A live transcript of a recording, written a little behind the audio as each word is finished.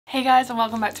Hey guys, and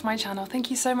welcome back to my channel. Thank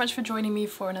you so much for joining me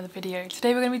for another video.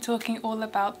 Today we're going to be talking all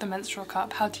about the menstrual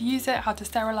cup, how to use it, how to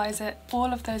sterilize it,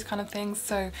 all of those kind of things.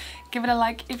 So give it a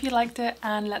like if you liked it,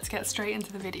 and let's get straight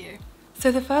into the video.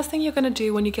 So the first thing you're going to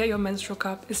do when you get your menstrual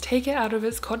cup is take it out of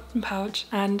its cotton pouch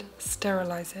and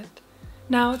sterilize it.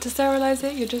 Now to sterilize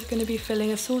it, you're just going to be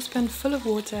filling a saucepan full of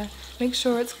water. Make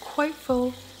sure it's quite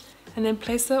full and then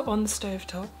place it on the stove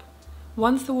top.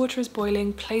 Once the water is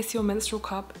boiling, place your menstrual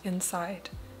cup inside.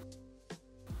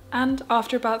 And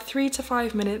after about 3 to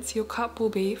 5 minutes, your cup will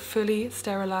be fully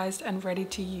sterilized and ready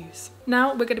to use.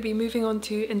 Now we're going to be moving on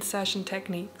to insertion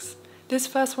techniques. This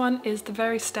first one is the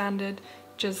very standard,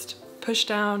 just push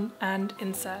down and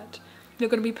insert. You're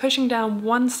going to be pushing down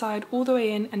one side all the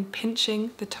way in and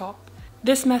pinching the top.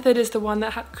 This method is the one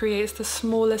that creates the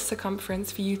smallest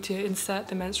circumference for you to insert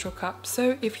the menstrual cup.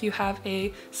 So if you have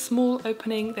a small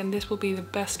opening, then this will be the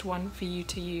best one for you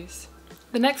to use.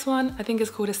 The next one I think is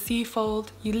called a C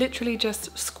fold. You literally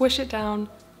just squish it down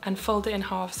and fold it in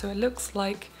half so it looks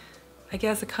like, I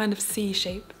guess, a kind of C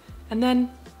shape, and then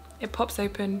it pops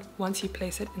open once you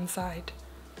place it inside.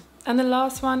 And the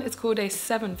last one is called a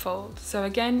 7 fold. So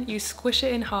again, you squish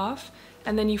it in half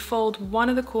and then you fold one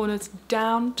of the corners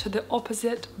down to the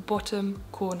opposite bottom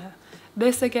corner.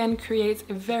 This again creates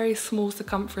a very small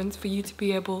circumference for you to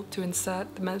be able to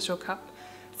insert the menstrual cup.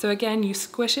 So again, you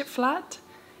squish it flat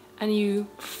and you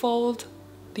fold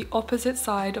the opposite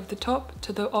side of the top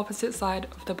to the opposite side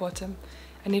of the bottom.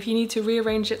 And if you need to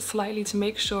rearrange it slightly to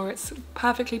make sure it's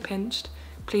perfectly pinched,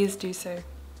 please do so.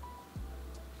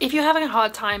 If you're having a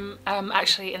hard time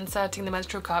actually inserting the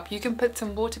menstrual cup, you can put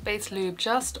some water-based lube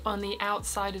just on the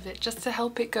outside of it, just to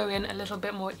help it go in a little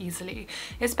bit more easily,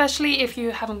 especially if you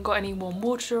haven't got any warm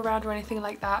water around or anything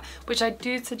like that, which I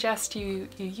do suggest you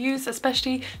use,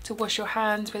 especially to wash your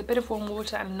hands with a bit of warm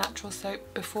water and natural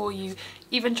soap before you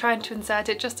even try to insert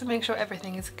it, just to make sure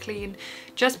everything is clean.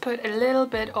 Just put a little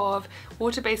bit of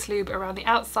water-based lube around the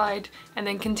outside and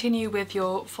then continue with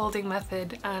your folding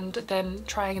method and then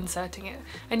try inserting it.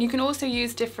 And you can also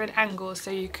use different angles, so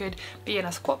you could be in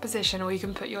a squat position, or you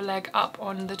can put your leg up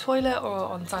on the toilet or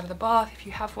on the side of the bath if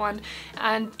you have one,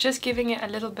 and just giving it a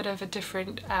little bit of a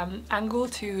different angle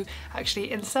to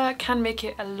actually insert can make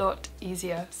it a lot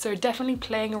easier. So definitely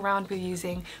playing around with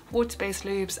using water-based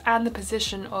lubes and the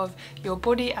position of your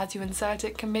body as you insert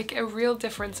it can make a real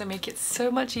difference and make it so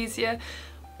much easier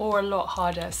or a lot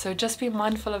harder. So just be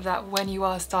mindful of that when you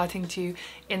are starting to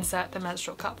insert the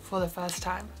menstrual cup for the first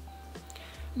time.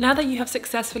 Now that you have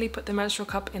successfully put the menstrual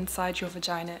cup inside your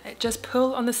vagina, just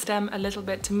pull on the stem a little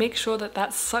bit to make sure that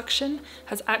that suction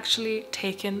has actually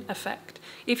taken effect.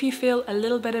 If you feel a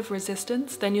little bit of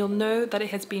resistance, then you'll know that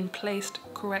it has been placed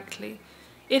correctly.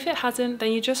 If it hasn't,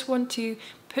 then you just want to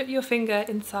put your finger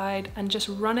inside and just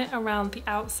run it around the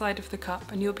outside of the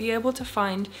cup, and you'll be able to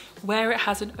find where it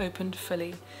hasn't opened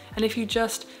fully. And if you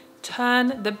just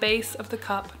turn the base of the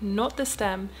cup, not the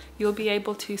stem, you'll be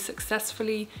able to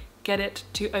successfully get it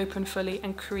to open fully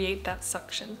and create that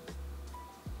suction.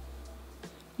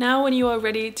 Now when you are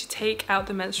ready to take out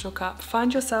the menstrual cup,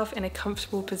 find yourself in a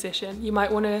comfortable position. You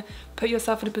might want to put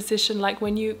yourself in a position like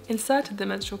when you inserted the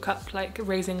menstrual cup, like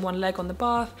raising one leg on the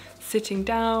bath, sitting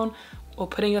down, or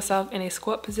putting yourself in a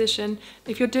squat position.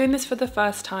 If you're doing this for the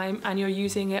first time and you're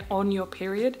using it on your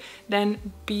period,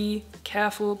 then be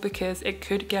careful because it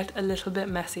could get a little bit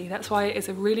messy. That's why it's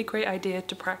a really great idea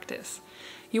to practice.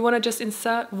 You want to just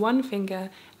insert one finger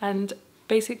and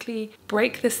basically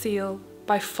break the seal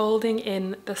by folding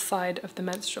in the side of the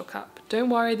menstrual cup. Don't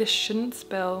worry, this shouldn't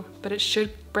spill, but it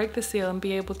should break the seal and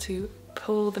be able to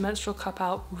pull the menstrual cup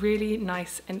out really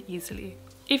nice and easily.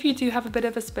 If you do have a bit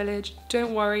of a spillage,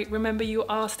 don't worry, remember you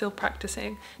are still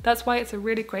practicing. That's why it's a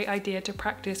really great idea to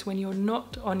practice when you're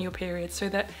not on your period, so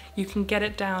that you can get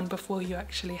it down before you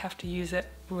actually have to use it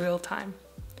real time.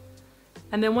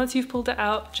 And then once you've pulled it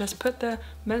out, just put the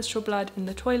menstrual blood in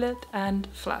the toilet and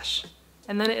flush.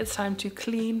 And then it's time to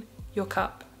clean your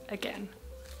cup again.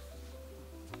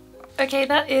 Okay,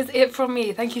 that is it from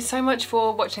me. Thank you so much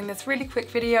for watching this really quick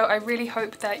video. I really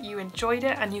hope that you enjoyed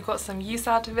it and you got some use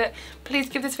out of it. Please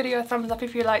give this video a thumbs up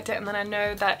if you liked it, and then I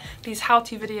know that these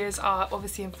how-to videos are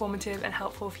obviously informative and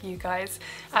helpful for you guys.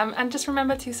 And just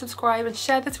remember to subscribe and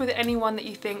share this with anyone that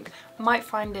you think might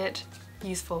find it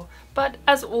useful. But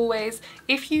as always,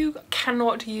 if you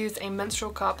cannot use a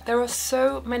menstrual cup, there are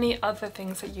so many other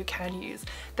things that you can use.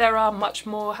 There are much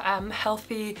more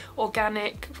healthy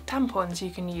organic tampons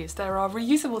you can use. There are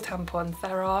reusable tampons,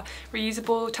 there are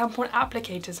reusable tampon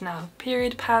applicators now,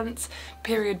 period pants,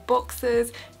 period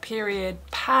boxes, period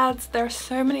pads. There are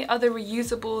so many other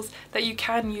reusables that you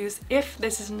can use if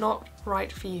this is not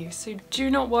right for you. So do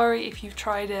not worry if you've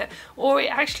tried it or it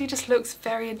actually just looks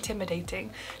very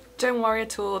intimidating. Don't worry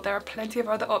at all, there are plenty of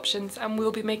other options, and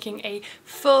we'll be making a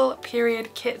full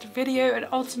period kit video and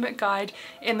ultimate guide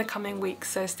in the coming weeks,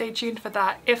 so stay tuned for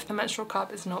that if the menstrual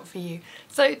cup is not for you.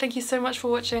 So thank you so much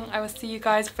for watching. I will see you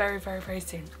guys very, very, very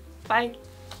soon. Bye!